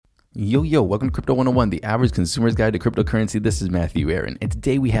Yo, welcome to Crypto 101, the average consumer's guide to cryptocurrency. This is Matthew Aaron, and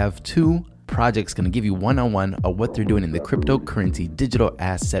today we have two projects going to give you one-on-one of what they're doing in the cryptocurrency digital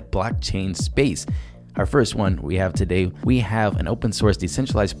asset blockchain space. Our first one we have today, we have an open source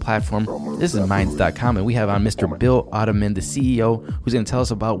decentralized platform. This is Minds.com, and we have on Mr. Bill Ottoman, the CEO, who's going to tell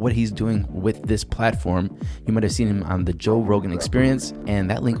us about what he's doing with this platform. You might have seen him on the Joe Rogan Experience, and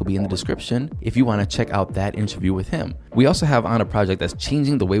that link will be in the description if you want to check out that interview with him. We also have on a project that's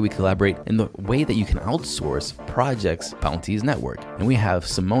changing the way we collaborate and the way that you can outsource projects, Bounties Network. And we have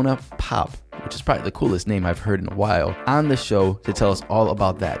Simona Pop, which is probably the coolest name I've heard in a while, on the show to tell us all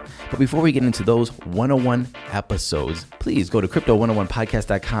about that. But before we get into those 101 episodes, please go to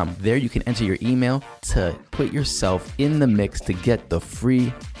crypto101podcast.com. There you can enter your email to put yourself in the mix to get the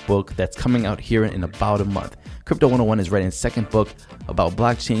free book that's coming out here in about a month. Crypto 101 is writing a second book about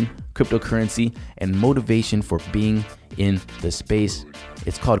blockchain, cryptocurrency, and motivation for being in the space.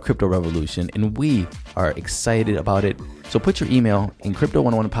 It's called Crypto Revolution, and we are excited about it. So put your email in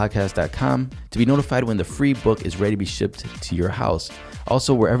crypto101podcast.com to be notified when the free book is ready to be shipped to your house.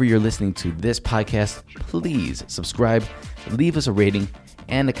 Also, wherever you're listening to this podcast, please subscribe, leave us a rating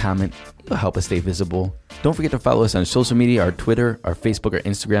and a comment. It'll help us stay visible. Don't forget to follow us on social media, our Twitter, our Facebook, or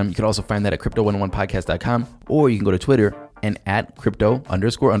Instagram. You can also find that at crypto101podcast.com, or you can go to Twitter and at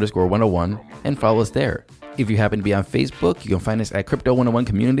crypto__101 and follow us there. If you happen to be on Facebook, you can find us at Crypto 101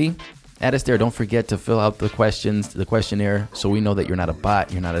 Community. Add us there. Don't forget to fill out the questionnaire, so we know that you're not a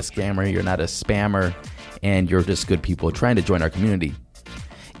bot, you're not a scammer, you're not a spammer, and you're just good people trying to join our community.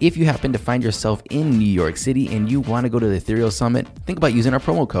 If you happen to find yourself in New York City and you want to go to the Ethereal Summit, think about using our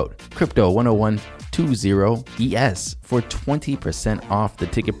promo code Crypto10120ES for 20% off the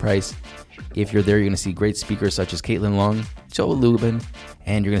ticket price. If you're there, you're going to see great speakers such as Caitlin Long, Joe Lubin,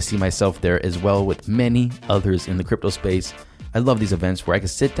 and you're going to see myself there as well with many others in the crypto space. I love these events where I can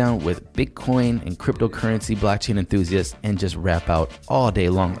sit down with Bitcoin and cryptocurrency blockchain enthusiasts and just rap out all day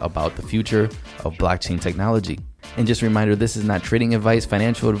long about the future of blockchain technology. And just a reminder, this is not trading advice,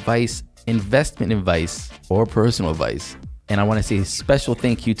 financial advice, investment advice, or personal advice. And I want to say a special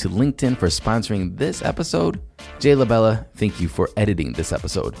thank you to LinkedIn for sponsoring this episode. Jay LaBella, thank you for editing this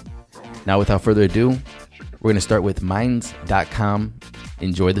episode. Now, without further ado, we're going to start with Minds.com.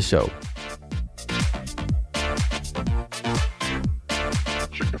 Enjoy the show.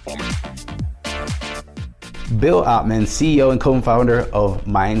 Bill Ottoman, CEO and co-founder of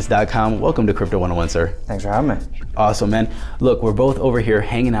Minds.com. Welcome to Crypto 101, sir. Thanks for having me. Awesome, man. Look, we're both over here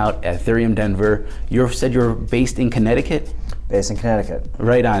hanging out at Ethereum Denver. You said you're based in Connecticut? Based in Connecticut.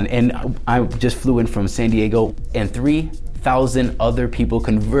 Right on. And I just flew in from San Diego, and 3,000 other people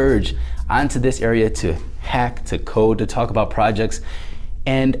converge onto this area to hack, to code, to talk about projects.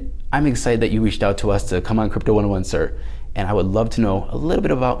 And I'm excited that you reached out to us to come on Crypto 101, sir. And I would love to know a little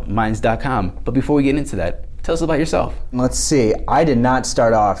bit about Minds.com. But before we get into that, tell us about yourself. Let's see. I did not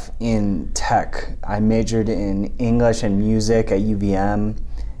start off in tech. I majored in English and music at UVM.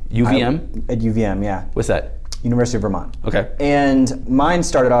 UVM? At UVM, yeah. What's that? University of Vermont. Okay. And mine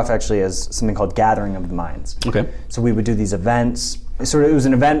started off actually as something called Gathering of the Minds. Okay. So we would do these events. It was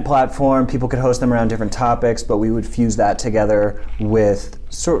an event platform. People could host them around different topics, but we would fuse that together with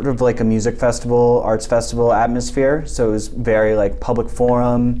sort of like a music festival, arts festival atmosphere. So it was very like public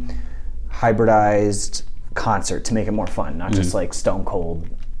forum, hybridized concert to make it more fun, not just like stone cold,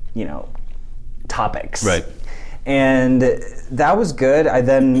 topics. Right. And that was good. I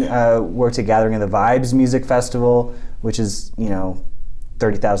then worked at Gathering of the Vibes Music Festival, which is,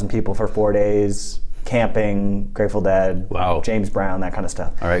 30,000 people for 4 days, camping, Grateful Dead, wow, James Brown, that kind of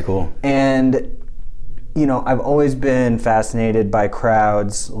stuff. All right, cool. And, I've always been fascinated by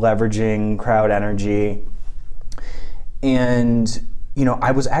crowds, leveraging crowd energy. And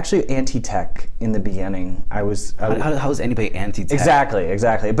I was actually anti-tech in the beginning. How is anybody anti-tech?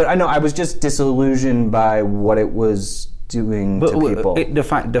 Exactly. But I was just disillusioned by what it was doing to people.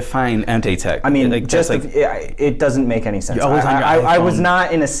 Define anti-tech. I mean, it doesn't make any sense. You're always on your iPhone. I was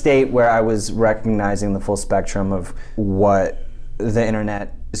not in a state where I was recognizing the full spectrum of what the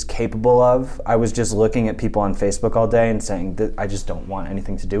internet is capable of. I was just looking at people on Facebook all day and saying that I just don't want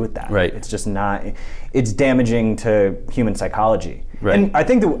anything to do with that. Right. It's just not. It's damaging to human psychology. Right. And I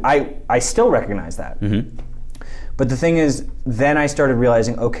think that I still recognize that. Mm-hmm. But the thing is, then I started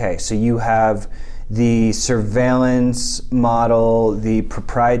realizing, okay, so you have the surveillance model, the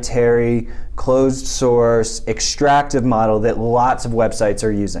proprietary, closed source, extractive model that lots of websites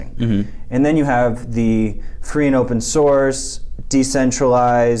are using. Mm-hmm. And then you have the free and open source,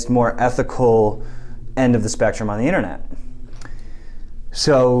 decentralized, more ethical end of the spectrum on the internet.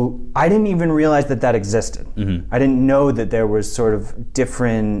 So I didn't even realize that existed. I didn't know that there was sort of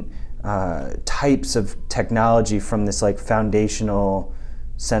different types of technology from this like foundational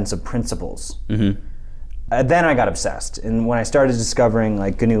sense of principles. Then I got obsessed, and when I started discovering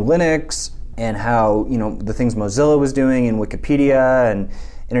like GNU Linux and how the things Mozilla was doing in Wikipedia and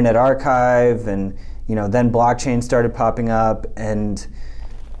Internet Archive, and then blockchain started popping up, and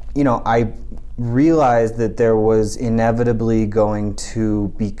I realized that there was inevitably going to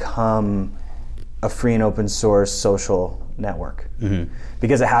become a free and open source social network.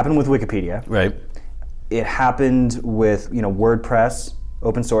 Because it happened with Wikipedia. Right. It happened with WordPress.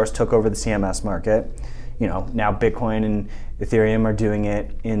 Open source took over the CMS market. Now Bitcoin and Ethereum are doing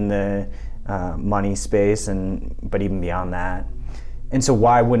it in the money space, but even beyond that. And so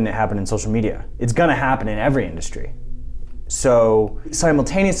why wouldn't it happen in social media? It's going to happen in every industry. So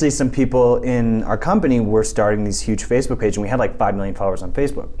simultaneously, some people in our company were starting these huge Facebook pages, and we had like 5 million followers on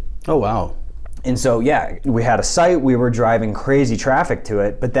Facebook. Oh, wow. And so, yeah, we had a site, we were driving crazy traffic to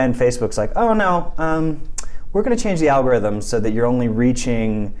it, but then Facebook's like, oh no, we're going to change the algorithm so that you're only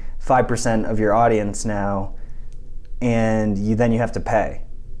reaching 5% of your audience now, and then you have to pay.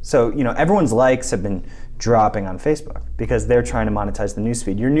 So, everyone's likes have been dropping on Facebook because they're trying to monetize the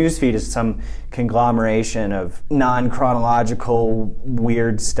newsfeed. Your newsfeed is some conglomeration of non-chronological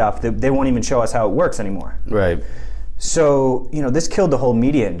weird stuff that they won't even show us how it works anymore. Right. So, this killed the whole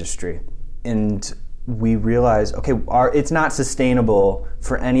media industry. And we realized, okay, it's not sustainable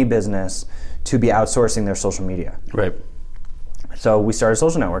for any business to be outsourcing their social media. Right. So we started a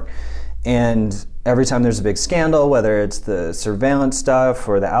social network, and every time there's a big scandal, whether it's the surveillance stuff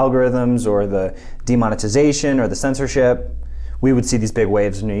or the algorithms or the demonetization or the censorship, we would see these big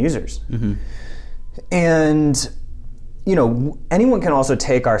waves of new users. And anyone can also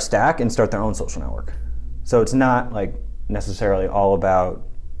take our stack and start their own social network. So it's not like necessarily all about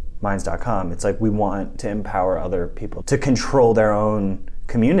Minds.com. It's like we want to empower other people to control their own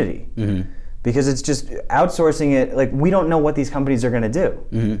community. Because it's just outsourcing it, like we don't know what these companies are going to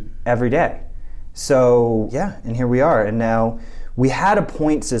do every day. So yeah, and here we are. And now we had a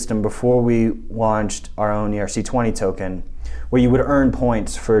point system before we launched our own ERC20 token where you would earn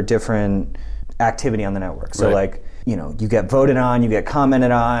points for different activity on the network. So like, you get voted on, you get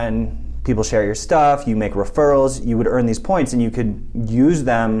commented on, people share your stuff, you make referrals, you would earn these points, and you could use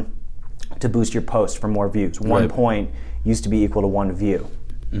them to boost your post for more views. 1 point used to be equal to 1 view.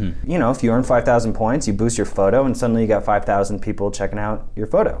 If you earn 5,000 points, you boost your photo, and suddenly you got 5,000 people checking out your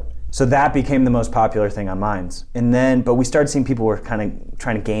photo. So that became the most popular thing on Minds. But we started seeing people were kind of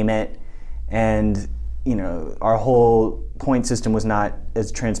trying to game it, and our whole point system was not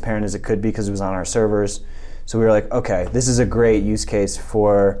as transparent as it could be because it was on our servers. So we were like, okay, this is a great use case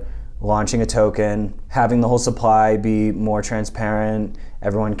for launching a token, having the whole supply be more transparent.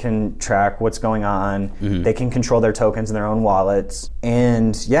 Everyone can track what's going on. They can control their tokens in their own wallets.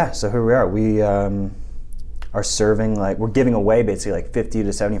 And yeah, so here we are. We are serving, we're giving away basically like 50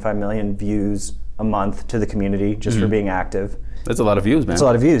 to 75 million views a month to the community just for being active. That's a lot of views, man. That's a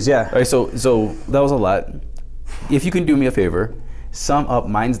lot of views, yeah. All right, so that was a lot. If you can do me a favor, sum up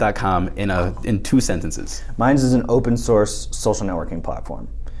Minds.com in 2 sentences. Minds is an open source social networking platform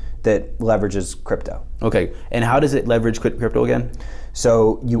that leverages crypto. Okay, and how does it leverage crypto again?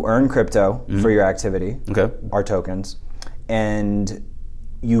 So you earn crypto for your activity, our tokens, and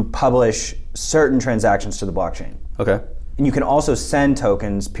you publish certain transactions to the blockchain. Okay. And you can also send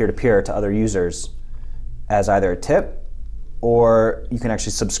tokens peer-to-peer to other users as either a tip, or you can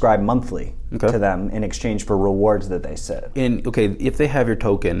actually subscribe monthly to them in exchange for rewards that they set. And if they have your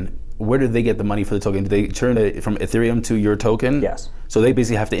token, where do they get the money for the token? Do they turn it from Ethereum to your token? Yes. So they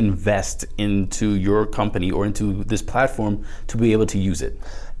basically have to invest into your company or into this platform to be able to use it.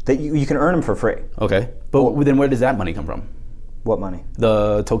 That you can earn them for free. Okay. But then where does that money come from? What money?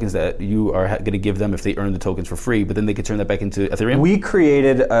 The tokens that you are going to give them if they earn the tokens for free, but then they could turn that back into Ethereum? We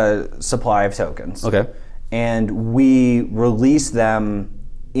created a supply of tokens. Okay. And we release them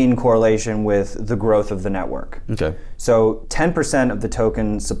in correlation with the growth of the network. Okay. So 10% of the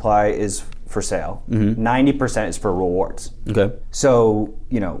token supply is for sale. 90% is for rewards. Okay. So,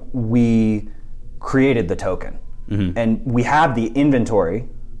 we created the token. And we have the inventory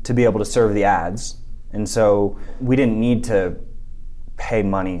to be able to serve the ads. And so we didn't need to pay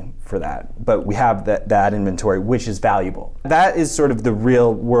money for that. But we have that inventory, which is valuable. That is sort of the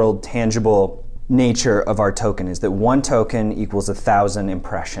real world tangible nature of our token, is that 1 token equals 1,000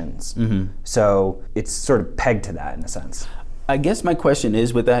 impressions. So it's sort of pegged to that in a sense. I guess my question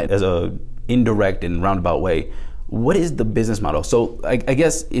is, with that as a indirect and roundabout way, what is the business model? So I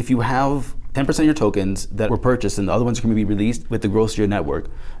guess if you have 10% of your tokens that were purchased and the other ones are going to be released with the growth of your network,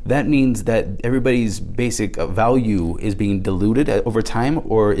 that means that everybody's basic value is being diluted over time,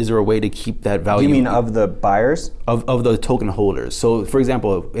 or is there a way to keep that value? You mean of the buyers? Of the token holders. So for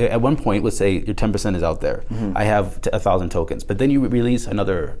example, at one point, let's say your 10% is out there. I have 1,000 tokens, but then you release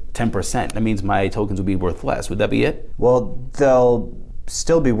another 10%. That means my tokens will be worth less. Would that be it? Well, they'll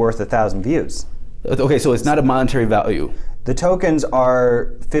still be worth 1,000 views. Okay, so it's not a monetary value. The tokens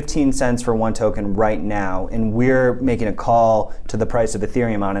are 15 cents for one token right now, and we're making a call to the price of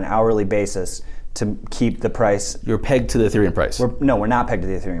Ethereum on an hourly basis to keep the price. You're pegged to the Ethereum price. We're not pegged to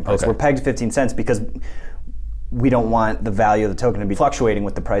the Ethereum price. Okay. We're pegged to 15 cents because we don't want the value of the token to be fluctuating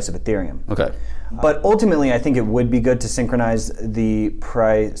with the price of Ethereum. Okay. But ultimately, I think it would be good to synchronize the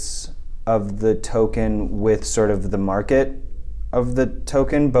price of the token with sort of the market of the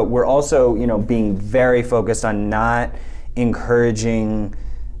token. But we're also, being very focused on not encouraging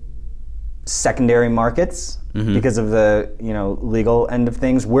secondary markets because of the legal end of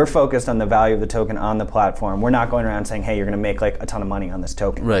things. We're focused on the value of the token on the platform. We're not going around saying, hey, you're going to make like a ton of money on this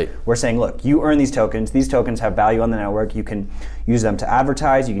token. Right. We're saying, look, you earn these tokens. These tokens have value on the network. You can use them to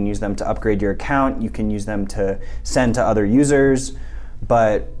advertise. You can use them to upgrade your account. You can use them to send to other users.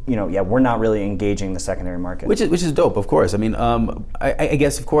 But we're not really engaging the secondary market. Which is dope, of course. I mean, I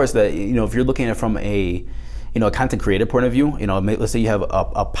guess of course that if you're looking at it from a content creator point of view, let's say you have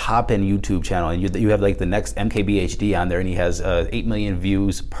a pop-in YouTube channel and you have like the next MKBHD on there and he has 8 million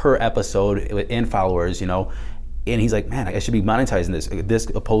views per episode and followers, and he's like, man, I should be monetizing this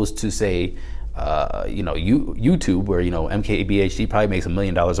opposed to say, YouTube where, MKBHD probably makes $1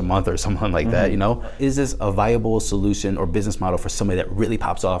 million a month or something like that, Is this a viable solution or business model for somebody that really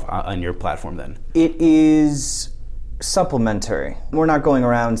pops off on your platform then? It is supplementary. We're not going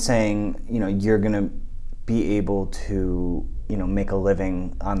around saying, you're going to be able to, make a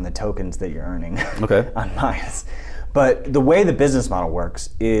living on the tokens that you're earning on Mines. But the way the business model works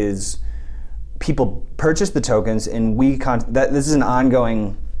is people purchase the tokens and this is an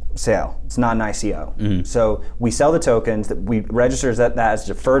ongoing sale. It's not an ICO. So we sell the tokens, that we register that as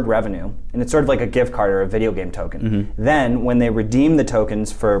deferred revenue, and it's sort of like a gift card or a video game token. Then when they redeem the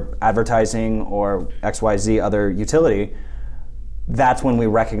tokens for advertising or XYZ other utility, that's when we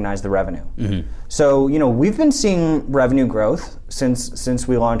recognize the revenue. So, we've been seeing revenue growth since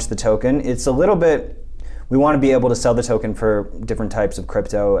we launched the token. It's a little bit, we want to be able to sell the token for different types of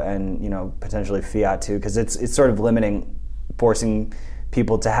crypto and, potentially fiat too, because it's sort of forcing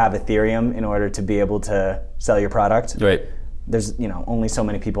people to have Ethereum in order to be able to sell your product. Right. There's, only so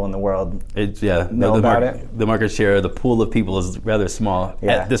many people in the world know about it. The market share, the pool of people is rather small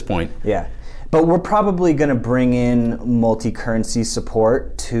at this point. Yeah. But we're probably going to bring in multi-currency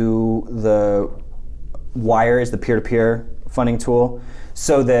support to the Wires, the peer-to-peer funding tool,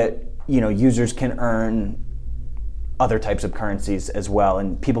 so that users can earn other types of currencies as well,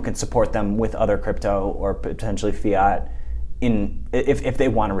 and people can support them with other crypto or potentially fiat if they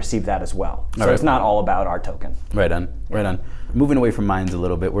want to receive that as well. So It's not all about our token. Right on. Moving away from Mines a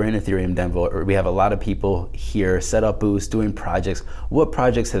little bit, we're in Ethereum Denver. We have a lot of people here, set up booths, doing projects. What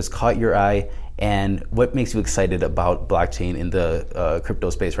projects has caught your eye, and what makes you excited about blockchain in the crypto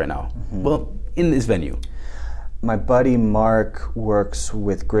space right now? Well, in this venue. My buddy Mark works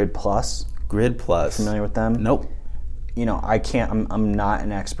with Grid Plus. Grid Plus. Familiar with them? Nope. I'm not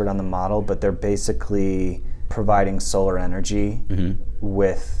an expert on the model, but they're basically providing solar energy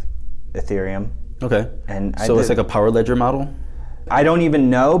with Ethereum. Okay. And it's like a power ledger model? I don't even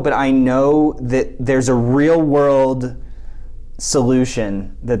know, but I know that there's a real world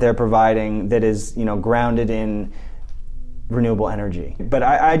solution that they're providing that is, grounded in renewable energy. But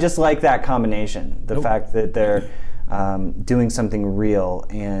I just like that combination, the fact that they're doing something real.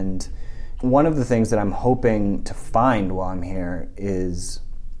 And one of the things that I'm hoping to find while I'm here is,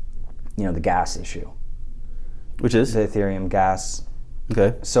 the gas issue. Which is? The Ethereum gas.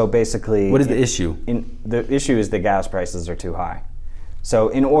 Okay. So basically... What is the issue? The issue is the gas prices are too high. So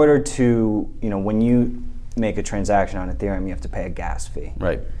in order to, when you make a transaction on Ethereum, you have to pay a gas fee.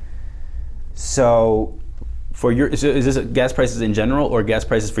 Right. So... is this gas prices in general or gas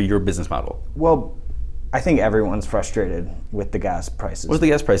prices for your business model? Well, I think everyone's frustrated with the gas prices. What's the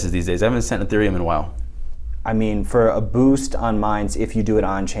gas prices these days? I haven't sent Ethereum in a while. I mean, for a boost on Mines, if you do it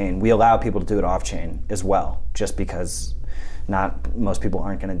on-chain, we allow people to do it off-chain as well, just because not most people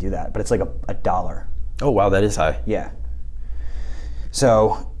aren't going to do that. But it's like $1. Oh, wow, that is high. Yeah.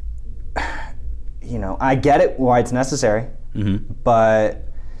 So, I get it, why it's necessary, but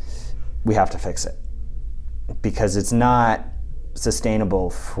we have to fix it. Because it's not sustainable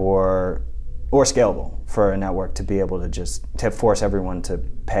for or scalable for a network to be able to force everyone to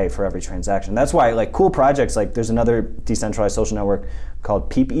pay for every transaction. That's why like cool projects, like there's another decentralized social network called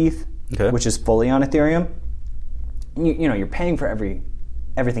PeepETH, which is fully on Ethereum. You know, you're paying for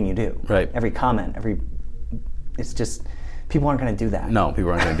everything you do. Right. Every comment, it's just, people aren't going to do that. No,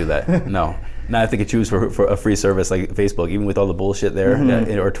 people aren't going to do that. No. Now if they could choose for a free service like Facebook, even with all the bullshit there,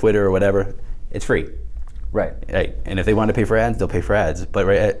 or Twitter or whatever, it's free. Right. Right. And if they want to pay for ads, they'll pay for ads. But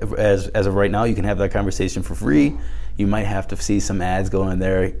as of right now, you can have that conversation for free. You might have to see some ads go in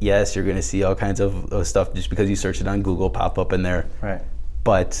there. Yes, you're going to see all kinds of stuff just because you search it on Google pop up in there. Right.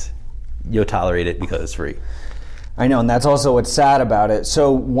 But you'll tolerate it because it's free. I know, and that's also what's sad about it.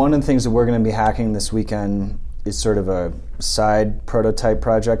 So one of the things that we're going to be hacking this weekend is sort of a side prototype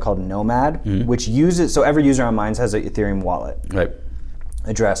project called Nomad, which uses, so every user on Minds has an Ethereum wallet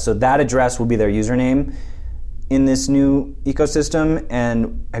address. So that address will be their username in this new ecosystem.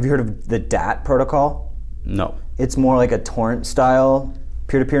 And have you heard of the DAT protocol? No. It's more like a torrent style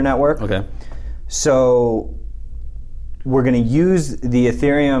peer-to-peer network. Okay. So we're going to use the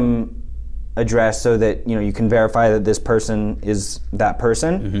Ethereum address so that you can verify that this person is that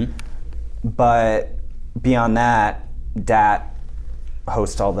person. But beyond that, DAT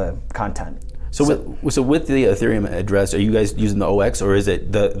hosts all the content. So with the Ethereum address, are you guys using the OX, or is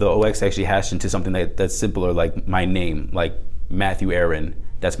it the OX actually hashed into something that's simpler, like my name, like Matthew Aaron?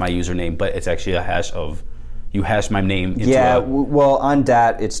 That's my username, but it's actually a hash of, you hash my name into well, on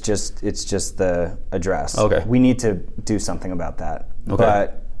DAT, it's just the address. Okay. We need to do something about that. Okay.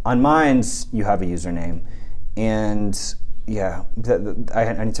 But on Minds, you have a username, and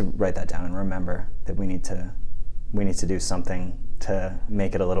I need to write that down and remember that we need to do something to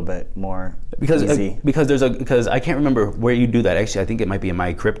make it a little bit more easy. Because I can't remember where you do that. Actually, I think it might be in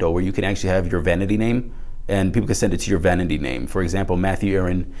My Crypto, where you can actually have your vanity name, and people can send it to your vanity name. For example, Matthew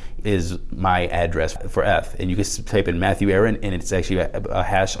Aaron is my address for F, and you can type in Matthew Aaron, and it's actually a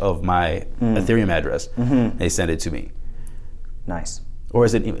hash of my Ethereum address. They send it to me. Nice. Or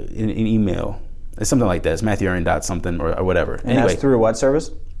is it an email? It's something like that. It's Matthew Aaron dot something or whatever. And that's through what service?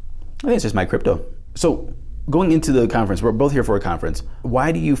 I think it's just My Crypto. So going into the conference, we're both here for a conference.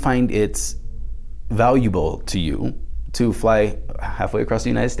 Why do you find it's valuable to you to fly halfway across the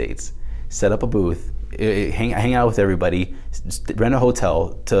United States, set up a booth, hang out with everybody, rent a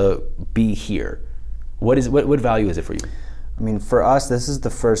hotel to be here? What value is it for you? I mean, for us, this is the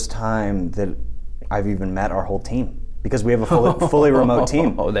first time that I've even met our whole team, because we have a fully remote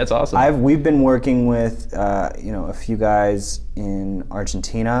team. Oh, that's awesome. We've been working with a few guys in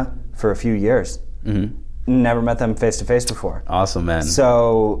Argentina for a few years. Never met them face to face before. Awesome, man.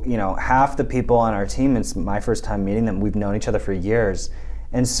 So, half the people on our team, it's my first time meeting them. We've known each other for years.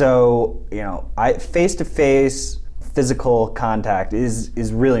 And so, face to face physical contact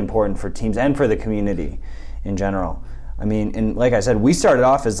is really important for teams and for the community in general. I mean, and like I said, we started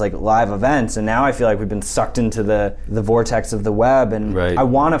off as like live events, and now I feel like we've been sucked into the vortex of the web, and I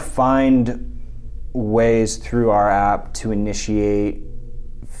want to find ways through our app to initiate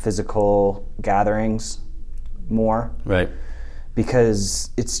physical gatherings more. Right.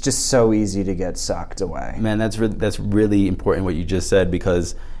 Because it's just so easy to get sucked away. Man, that's really important what you just said,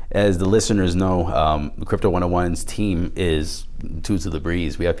 because as the listeners know, Crypto 101's team is two to the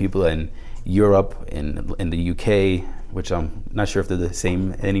breeze. We have people in Europe, in the UK, which I'm not sure if they're the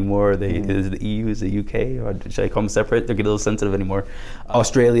same anymore. Is the EU, is the UK, or should I call them separate? They're getting a little sensitive anymore.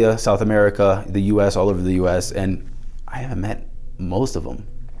 Australia, South America, the US, all over the US, and I haven't met most of them.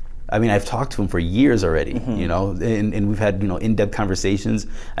 I mean, I've talked to them for years already, and we've had, in-depth conversations.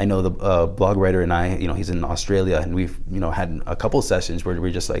 I know the blog writer and I, he's in Australia, and we've, had a couple sessions where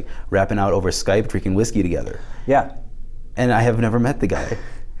we're just like rapping out over Skype, drinking whiskey together. Yeah. And I have never met the guy.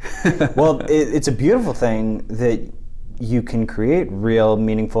 Well, it's a beautiful thing that you can create real,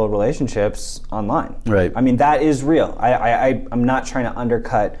 meaningful relationships online. Right. I mean, that is real. I'm not trying to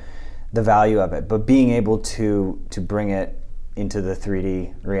undercut the value of it, but being able to bring it into the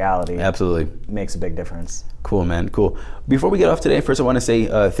 3D reality absolutely makes a big difference. Cool, man. Cool. Before we get off today, first I want to say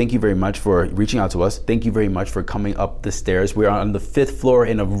thank you very much for reaching out to us. Thank you very much for coming up the stairs. We're on the 5th floor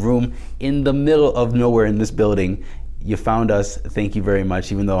in a room in the middle of nowhere in this building. You found us. Thank you very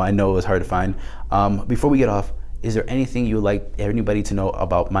much, even though I know it was hard to find. Before we get off, is there anything you would like anybody to know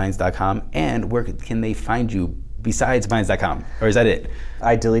about Minds.com, and where can they find you besides Minds.com? Or is that it?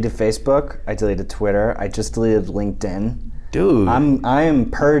 I deleted Facebook. I deleted Twitter. I just deleted LinkedIn. Dude, I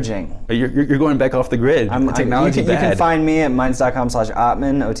am purging. You're going back off the grid. Technology bad. You can find me at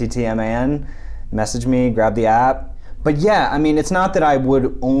minds.com/Ottman, OTTMAN. Message me, grab the app. But yeah, I mean, it's not that I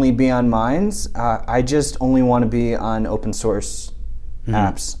would only be on Minds. I just only want to be on open source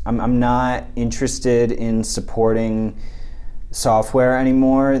apps. I'm not interested in supporting software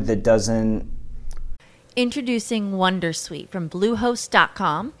anymore that doesn't. Introducing Wondersuite from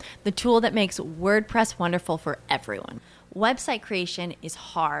Bluehost.com, the tool that makes WordPress wonderful for everyone. Website creation is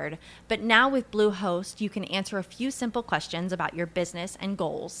hard, but now with Bluehost, you can answer a few simple questions about your business and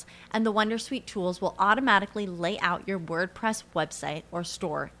goals, and the Wondersuite tools will automatically lay out your WordPress website or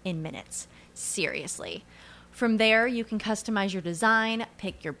store in minutes. Seriously. From there, you can customize your design,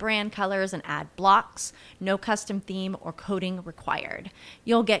 pick your brand colors, and add blocks. No custom theme or coding required.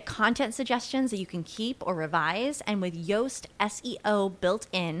 You'll get content suggestions that you can keep or revise, and with Yoast SEO built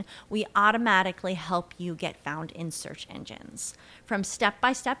in, we automatically help you get found in search engines. From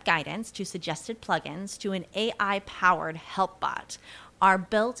step-by-step guidance to suggested plugins to an AI-powered help bot, our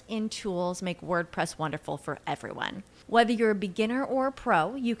built-in tools make WordPress wonderful for everyone. Whether you're a beginner or a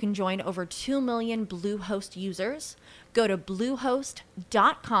pro, you can join over 2 million Bluehost users. Go to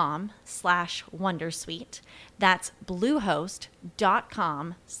bluehost.com/wondersuite. That's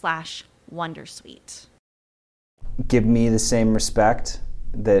bluehost.com/wondersuite. Give me the same respect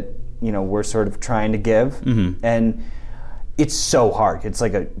that, we're sort of trying to give. And it's so hard. It's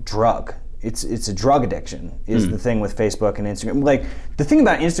like a drug. It's a drug addiction is the thing with Facebook and Instagram. Like, the thing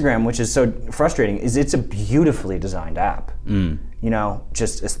about Instagram, which is so frustrating, is it's a beautifully designed app.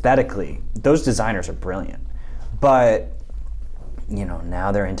 Just aesthetically. Those designers are brilliant. But,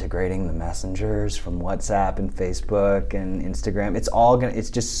 now they're integrating the messengers from WhatsApp and Facebook and Instagram. It's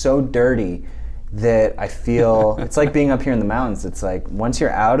just so dirty that I feel, it's like being up here in the mountains. It's like, once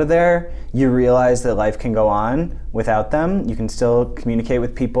you're out of there, you realize that life can go on without them. You can still communicate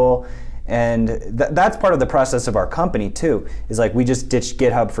with people. And that's part of the process of our company too, is like we just ditched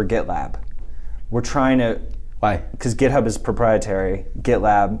GitHub for GitLab. We're trying to... Why? Because GitHub is proprietary,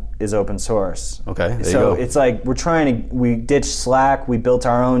 GitLab is open source. Okay, there so you go. It's like we ditched Slack, we built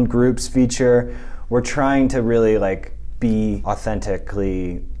our own groups feature. We're trying to really be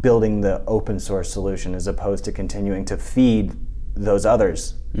authentically building the open source solution as opposed to continuing to feed those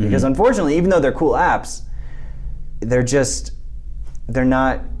others. Because unfortunately, even though they're cool apps, they're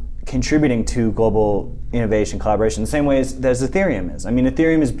not contributing to global innovation, collaboration, the same way as Ethereum is. I mean,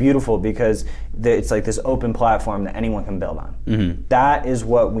 Ethereum is beautiful because it's like this open platform that anyone can build on. That is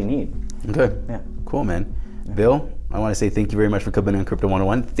what we need. Okay. Yeah. Cool, man. Bill, I want to say thank you very much for coming on Crypto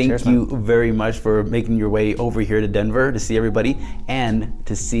 101. Thank Cheers, you very much for making your way over here to Denver to see everybody and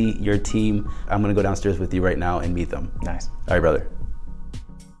to see your team. I'm going to go downstairs with you right now and meet them. Nice. All right, brother.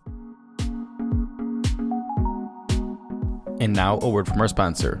 And now a word from our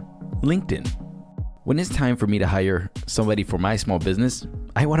sponsor, LinkedIn. When it's time for me to hire somebody for my small business,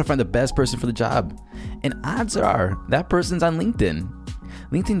 I want to find the best person for the job. And odds are that person's on LinkedIn.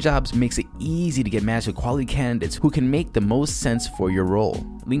 LinkedIn Jobs makes it easy to get matched with quality candidates who can make the most sense for your role.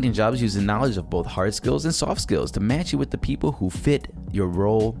 LinkedIn Jobs uses knowledge of both hard skills and soft skills to match you with the people who fit your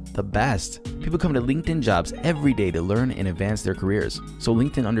role the best. People come to LinkedIn Jobs every day to learn and advance their careers. So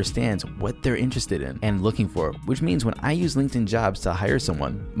LinkedIn understands what they're interested in and looking for, which means when I use LinkedIn Jobs to hire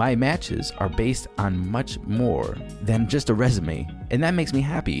someone, my matches are based on much more than just a resume. And that makes me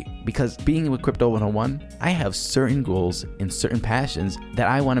happy because being with Crypto 101, I have certain goals and certain passions that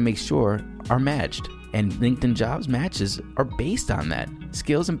I want to make sure are matched. And LinkedIn Jobs matches are based on that.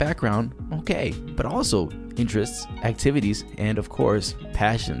 Skills and background, okay, but also interests, activities, and of course,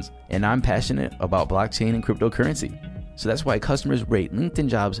 passions. And I'm passionate about blockchain and cryptocurrency. So that's why customers rate LinkedIn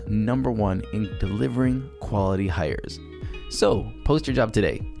Jobs #1 in delivering quality hires. So post your job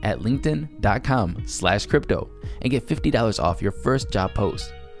today at linkedin.com/crypto and get $50 off your first job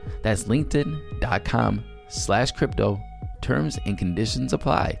post. That's linkedin.com/crypto. Terms and conditions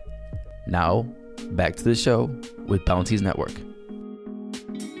apply. Now, back to the show with Bounties Network.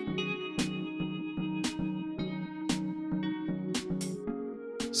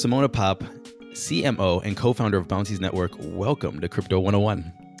 Simona Pop, CMO and co-founder of Bounties Network, welcome to Crypto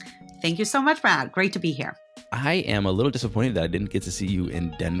 101. Thank you so much, Brad. Great to be here. I am a little disappointed that I didn't get to see you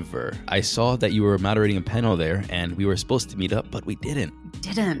in Denver. I saw that you were moderating a panel there and we were supposed to meet up, but we didn't.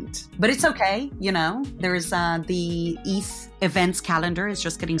 But it's okay. There's the ETH events calendar is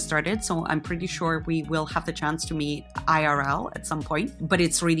just getting started. So I'm pretty sure we will have the chance to meet IRL at some point. But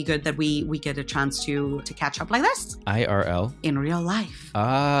it's really good that we get a chance to catch up like this. IRL? In real life.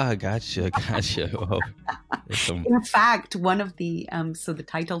 Ah, gotcha. Whoa. In fact, one of the, so the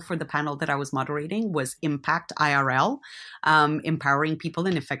title for the panel that I was moderating was Impact IRL, empowering people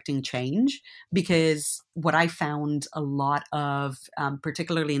and affecting change. Because what I found a lot of,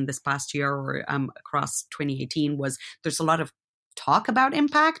 particularly in this past year or across 2018, was there's a lot of talk about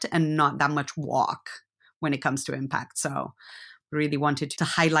impact and not that much walk when it comes to impact. So really wanted to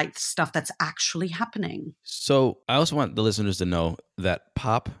highlight stuff that's actually happening. So I also want the listeners to know that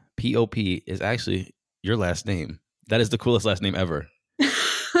Pop, P-O-P, is actually your last name. That is the coolest last name ever.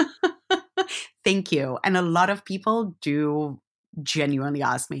 Thank you. And a lot of people do genuinely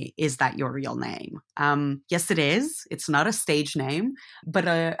ask me, is that your real name? Yes, it is. It's not a stage name, but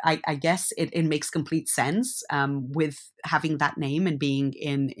I guess it makes complete sense with having that name and being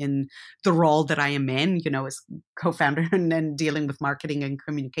in the role that I am in, as co-founder and dealing with marketing and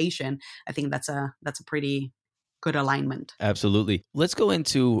communication. I think that's a pretty good alignment. Absolutely. Let's go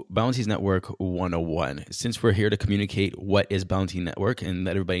into Bounties Network 101. Since we're here to communicate what is Bounty Network and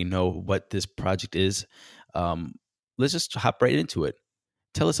let everybody know what this project is, let's just hop right into it.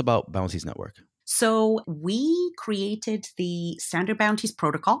 Tell us about Bounties Network. So we created the Standard Bounties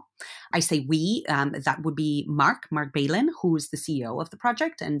protocol. I say we, that would be Mark Balin, who is the CEO of the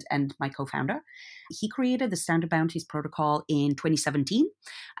project and my co-founder. He created the Standard Bounties protocol in 2017.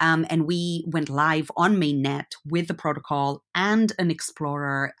 And we went live on mainnet with the protocol and an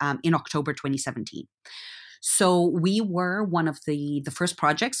Explorer in October 2017. So we were one of the first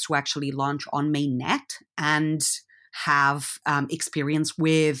projects to actually launch on mainnet and have experience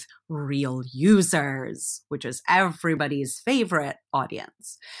with real users, which is everybody's favorite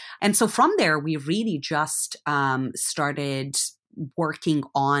audience. And so from there, we really just started working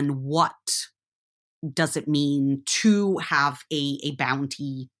on what does it mean to have a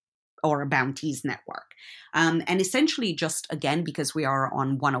bounty or a bounties network. And essentially just, again, because we are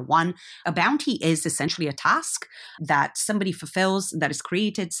on 101, a bounty is essentially a task that somebody fulfills, that is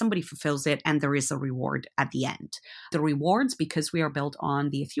created, somebody fulfills it, and there is a reward at the end. The rewards, because we are built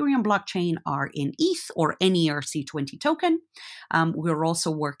on the Ethereum blockchain, are in ETH or any ERC20 token. We're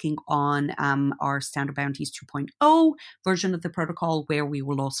also working on our Standard Bounties 2.0 version of the protocol, where we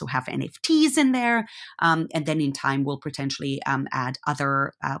will also have NFTs in there. And then in time, we'll potentially add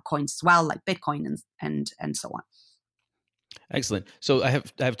other coins as well, like Bitcoin and so on. Excellent. So I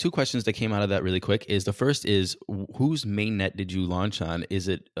have two questions that came out of that really quick. The first is, whose mainnet did you launch on? Is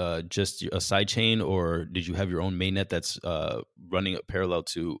it just a sidechain, or did you have your own mainnet that's running parallel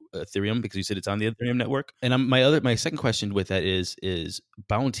to Ethereum, because you said it's on the Ethereum network? And my second question with that is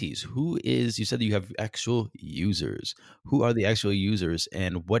bounties. You said that you have actual users. Who are the actual users,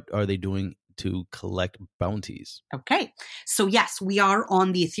 and what are they doing to collect bounties? Okay. So yes, we are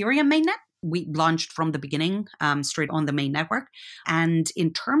on the Ethereum mainnet. We launched from the beginning, straight on the main network. And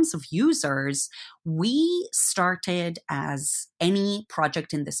in terms of users, we started, as any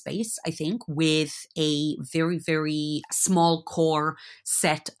project in the space, I think, with a very, very small core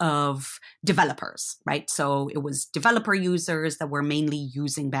set of developers, right? So it was developer users that were mainly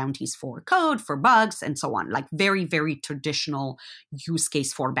using bounties for code, for bugs, and so on, like very, very traditional use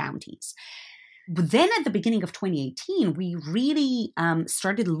case for bounties. But then at the beginning of 2018, we really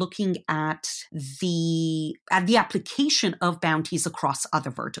started looking at the application of bounties across other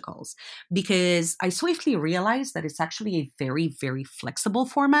verticals, because I swiftly realized that it's actually a very, very flexible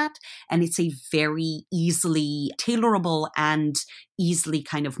format, and it's a very easily tailorable and easily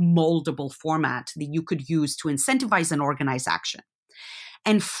kind of moldable format that you could use to incentivize and organize action.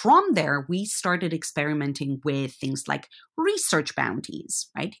 And from there, we started experimenting with things like research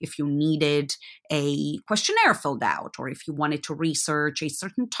bounties, right? If you needed a questionnaire filled out, or if you wanted to research a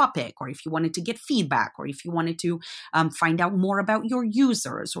certain topic, or if you wanted to get feedback, or if you wanted to find out more about your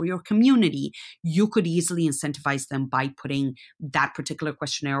users or your community, you could easily incentivize them by putting that particular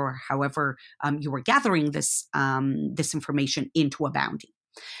questionnaire, or however you were gathering this information, into a bounty.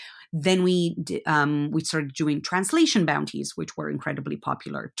 Then we started doing translation bounties, which were incredibly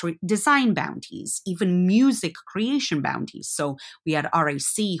popular, design bounties, even music creation bounties. So we had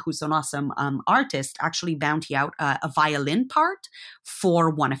RAC, who's an awesome artist, actually bounty out a violin part for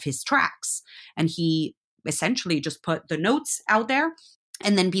one of his tracks. And he essentially just put the notes out there,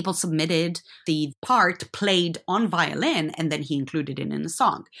 and then people submitted the part played on violin, and then he included it in a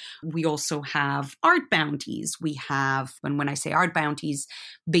song. We also have art bounties. We have, when I say art bounties,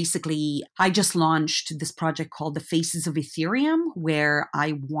 basically, I just launched this project called The Faces of Ethereum, where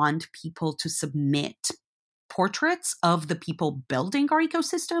I want people to submit portraits of the people building our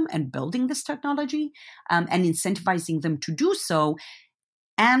ecosystem and building this technology, and incentivizing them to do so,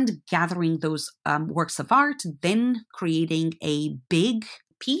 and gathering those works of art, then creating a big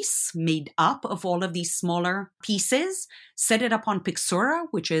piece made up of all of these smaller pieces, set it up on Pixura,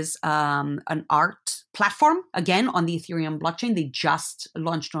 which is an art platform, again, on the Ethereum blockchain. They just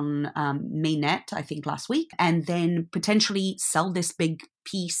launched on mainnet, I think, last week, and then potentially sell this big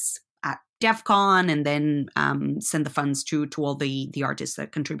piece at DEF CON and then send the funds to all the artists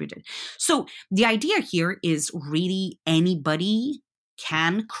that contributed. So the idea here is really anybody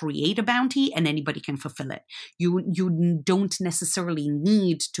can create a bounty and anybody can fulfill it. You don't necessarily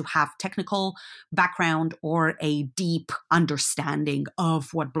need to have technical background or a deep understanding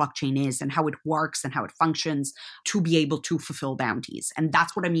of what blockchain is and how it works and how it functions to be able to fulfill bounties. And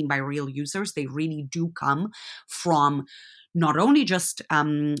that's what I mean by real users. They really do come from not only just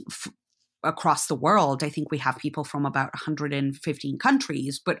across the world. I think we have people from about 115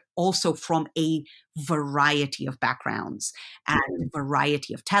 countries, but also from a variety of backgrounds and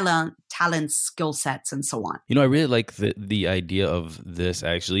variety of talents, skill sets, and so on. You know, I really like the idea of this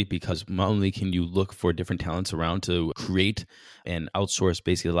actually, because not only can you look for different talents around to create and outsource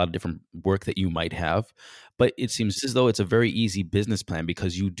basically a lot of different work that you might have, but it seems as though it's a very easy business plan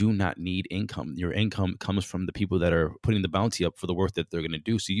because you do not need income. Your income comes from the people that are putting the bounty up for the work that they're going to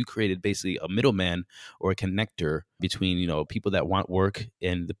do. So you created basically a middleman or a connector between, you know, people that want work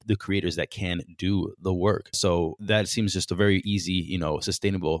and the creators that can do the work. So that seems just a very easy, you know,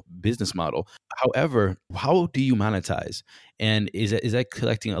 sustainable business model. However, how do you monetize? And is that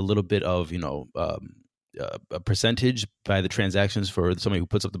collecting a little bit of, you know, a percentage by the transactions for somebody who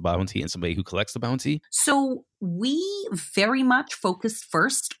puts up the bounty and somebody who collects the bounty? So we very much focused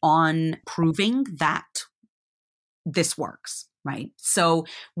first on proving that this works. Right. So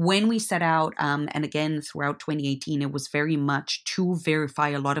when we set out, and again, throughout 2018, it was very much to verify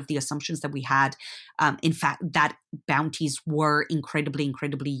a lot of the assumptions that we had. In fact, that bounties were incredibly,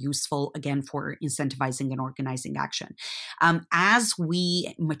 incredibly useful, again, for incentivizing and organizing action. As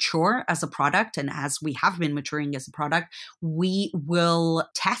we mature as a product and as we have been maturing as a product, we will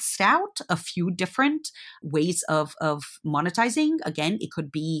test out a few different ways of monetizing. Again, it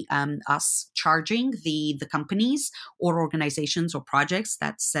could be us charging the companies or organizations or projects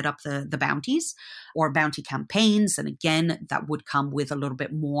that set up the bounties or bounty campaigns. And again, that would come with a little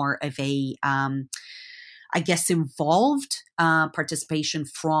bit more of a, I guess, involved participation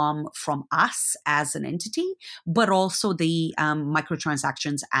from us as an entity, but also the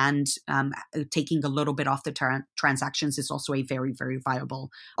microtransactions and taking a little bit off the transactions is also a very, very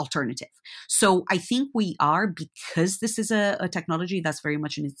viable alternative. So I think we are, because this is a technology that's very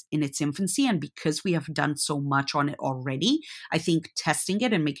much in its infancy, and because we have done so much on it already, I think testing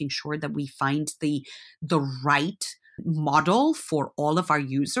it and making sure that we find the right model for all of our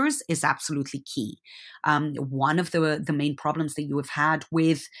users is absolutely key. One of the main problems that you have had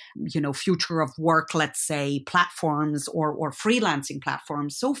with, you know, future of work, let's say platforms or freelancing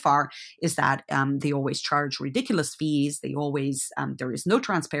platforms so far is that they always charge ridiculous fees. They always, there is no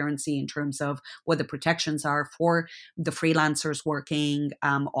transparency in terms of what the protections are for the freelancers working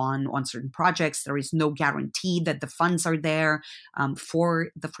on certain projects. There is no guarantee that the funds are there for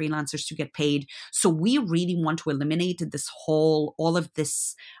the freelancers to get paid. So we really want to eliminate all of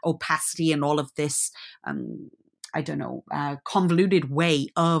this opacity and all of this, convoluted way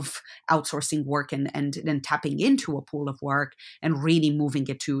of outsourcing work and tapping into a pool of work and really moving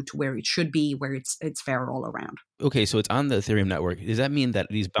it to where it should be, where it's fair all around. Okay, so it's on the Ethereum network. Does that mean that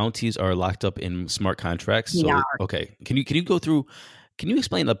these bounties are locked up in smart contracts? They are. Okay. Can you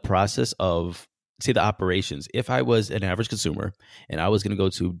explain the process of, say, the operations? If I was an average consumer and I was going to go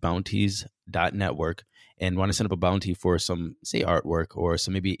to bounties.network and want to set up a bounty for some, say, artwork or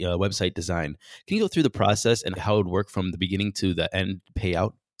some maybe website design, can you go through the process and how it would work from the beginning to the end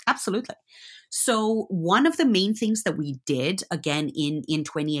payout? Absolutely. So one of the main things that we did, again, in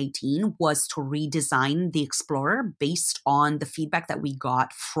 2018 was to redesign the Explorer based on the feedback that we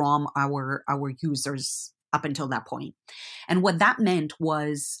got from our users up until that point. And what that meant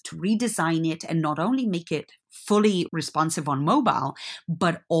was to redesign it and not only make it fully responsive on mobile,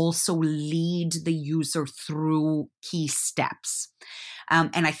 but also lead the user through key steps.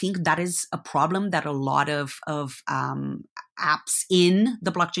 And I think that is a problem that a lot of apps in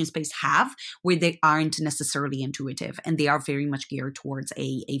the blockchain space have, where they aren't necessarily intuitive and they are very much geared towards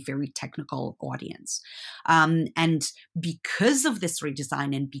a very technical audience. And because of this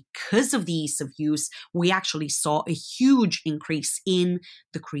redesign and because of the ease of use, we actually saw a huge increase in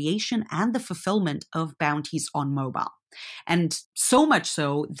the creation and the fulfillment of bounties on mobile. And so much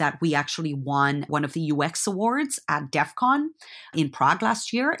so that we actually won one of the UX awards at DEF CON in Prague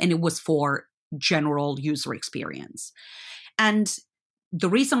last year, and it was for general user experience. And the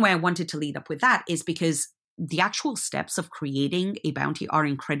reason why I wanted to lead up with that is because the actual steps of creating a bounty are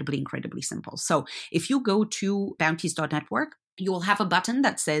incredibly, incredibly simple. So if you go to bounties.network, you will have a button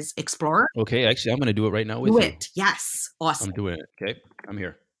that says Explorer. Okay, actually, I'm going to do it right now with you. Do it. Yes. Awesome. I'm doing it. Okay, I'm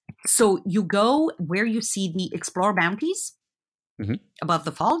here. So you go where you see the Explore bounties. above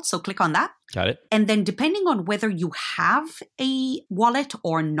the fold. So click on that. Got it. And then depending on whether you have a wallet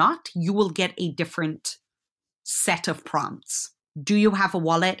or not, you will get a different set of prompts. Do you have a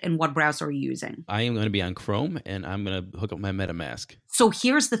wallet and what browser are you using? I am going to be on Chrome and I'm going to hook up my MetaMask. So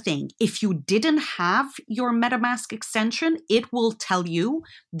here's the thing. If you didn't have your MetaMask extension, it will tell you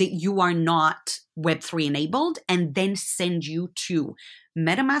that you are not Web3 enabled and then send you to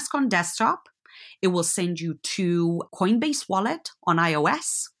MetaMask on desktop. It will send you to Coinbase Wallet on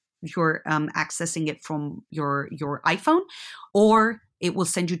iOS if you're accessing it from your iPhone, or it will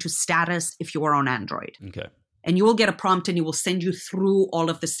send you to Status if you are on Android. Okay. And you will get a prompt and it will send you through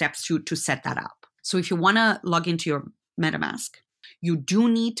all of the steps to set that up. So if you want to log into your MetaMask, you do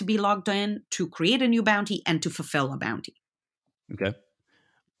need to be logged in to create a new bounty and to fulfill a bounty. Okay.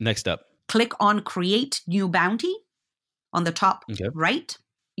 Next up. Click on Create New Bounty on the top Okay. right.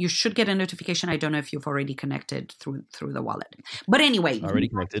 You should get a notification. I don't know if you've already connected through the wallet. But anyway, Already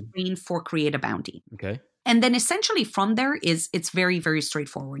connected. Screen for Create a Bounty. Okay. And then essentially from there it's very, very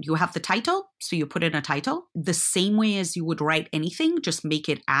straightforward. You have the title, so you put in a title. The same way as you would write anything, just make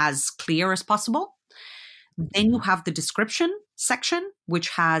it as clear as possible. Then you have the description section,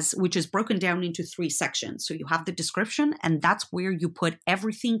 which is broken down into 3 sections. So you have the description, and that's where you put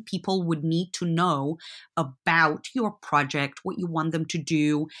everything people would need to know about your project, what you want them to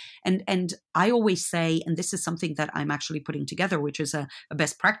do. And I always say, and this is something that I'm actually putting together, which is a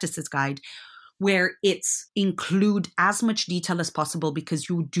best practices guide, where it's include as much detail as possible because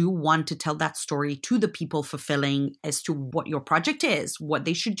you do want to tell that story to the people fulfilling as to what your project is, what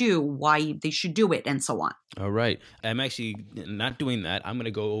they should do, why they should do it, and so on. All right. I'm actually not doing that. I'm going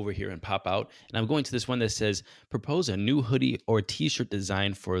to go over here and pop out. And I'm going to this one that says, propose a new hoodie or t-shirt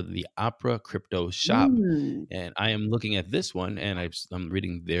design for the Opera Crypto shop. And I am looking at this one and I'm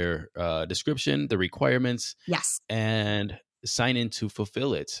reading their description, the requirements. Yes. And sign in to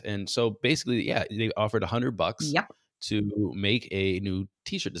fulfill it. And so basically, yeah, they offered $100 Yep. to make a new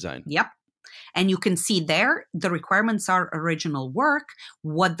t-shirt design. Yep. And you can see there, the requirements are original work,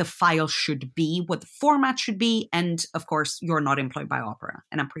 what the file should be, what the format should be. And of course, you're not employed by Opera.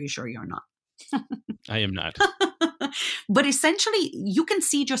 And I'm pretty sure you're not. I am not. But essentially, you can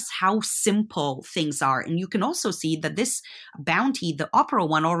see just how simple things are. And you can also see that this bounty, the Opera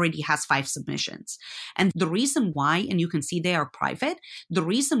one, already has 5 submissions. And the reason why, and you can see they are private, the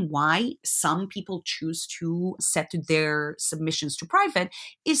reason why some people choose to set their submissions to private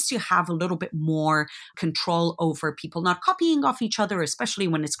is to have a little bit more control over people not copying off each other, especially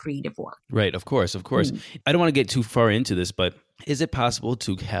when it's creative work. Right, of course, of course. I don't want to get too far into this, but is it possible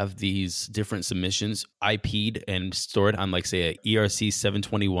to have these different submissions IP'd and stored on, like, say, a ERC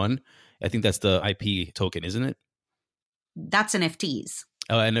 721? I think that's the IP token, isn't it? That's NFTs.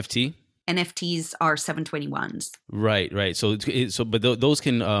 Oh, NFT? NFTs are 721s. Right. So but those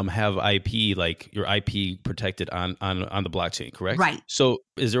can have IP, like your IP protected on the blockchain, correct? Right. So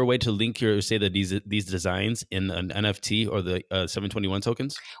is there a way to link these designs in an NFT or the 721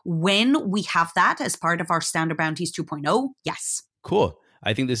 tokens? When we have that as part of our Standard Bounties 2.0, yes. Cool.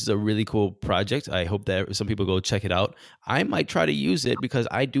 I think this is a really cool project. I hope that some people go check it out. I might try to use it because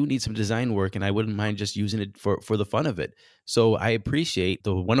I do need some design work and I wouldn't mind just using it for the fun of it. So I appreciate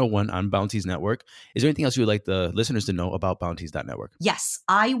the 101 on Bounties Network. Is there anything else you would like the listeners to know about Bounties.network? Yes,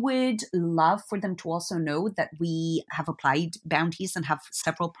 I would love for them to also know that we have applied bounties and have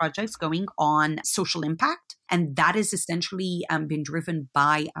several projects going on social impact. And that is essentially been driven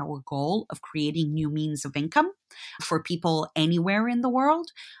by our goal of creating new means of income for people anywhere in the world.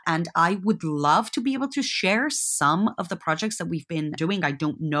 And I would love to be able to share some of the projects that we've been doing. I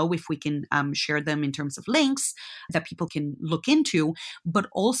don't know if we can share them in terms of links that people can look into, but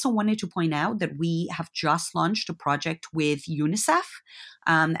also wanted to point out that we have just launched a project with UNICEF.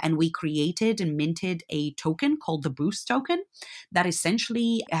 And we created and minted a token called the Boost token that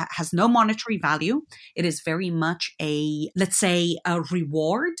essentially has no monetary value. It is very much let's say, a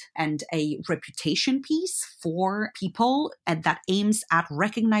reward and a reputation piece for people that aims at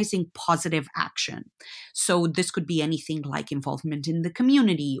recognizing positive action. So this could be anything like involvement in the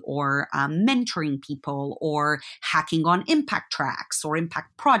community or mentoring people or hacking on impact tracks or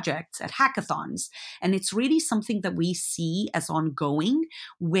impact projects at hackathons. And it's really something that we see as ongoing,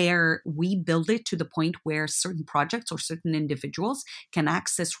 where we build it to the point where certain projects or certain individuals can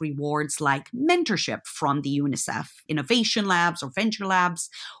access rewards like mentorship from the UNICEF Innovation Labs or Venture Labs,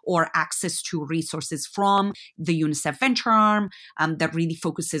 or access to resources from the UNICEF Venture Arm that really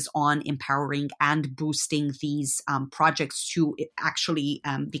focuses on empowering and boosting these projects to actually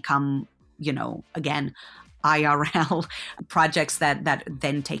become, again, IRL projects that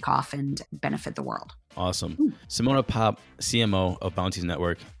then take off and benefit the world. Awesome. Simona Popp, CMO of Bounties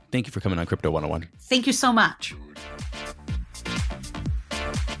Network. Thank you for coming on Crypto 101. Thank you so much.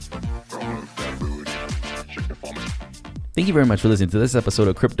 Thank you very much for listening to this episode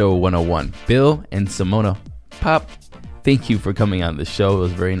of Crypto 101. Bill and Simona Popp, thank you for coming on the show. It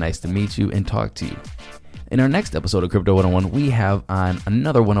was very nice to meet you and talk to you. In our next episode of Crypto 101, we have on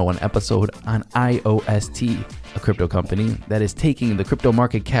another 101 episode on IOST, a crypto company that is taking the crypto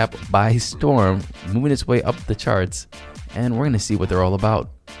market cap by storm, moving its way up the charts, and we're going to see what they're all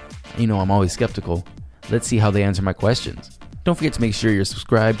about. You know, I'm always skeptical. Let's see how they answer my questions. Don't forget to make sure you're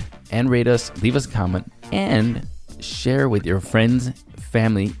subscribed and rate us, leave us a comment, and share with your friends,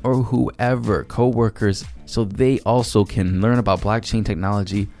 family, or whoever, co-workers, so they also can learn about blockchain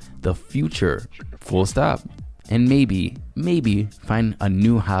technology, the future, full stop. And maybe find a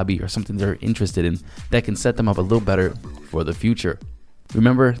new hobby or something they're interested in that can set them up a little better for the future.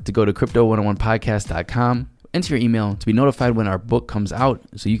 Remember to go to crypto101podcast.com, enter your email to be notified when our book comes out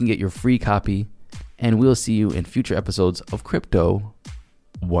so you can get your free copy. And we'll see you in future episodes of Crypto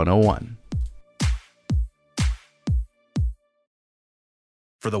 101.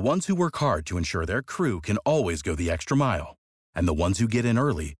 For the ones who work hard to ensure their crew can always go the extra mile, and the ones who get in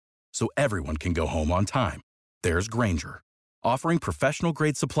early so everyone can go home on time, there's Grainger, offering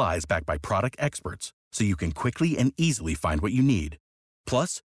professional-grade supplies backed by product experts so you can quickly and easily find what you need.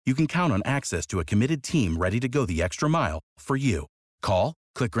 Plus, you can count on access to a committed team ready to go the extra mile for you. Call,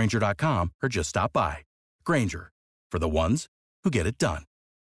 click Grainger.com, or just stop by. Grainger, for the ones who get it done.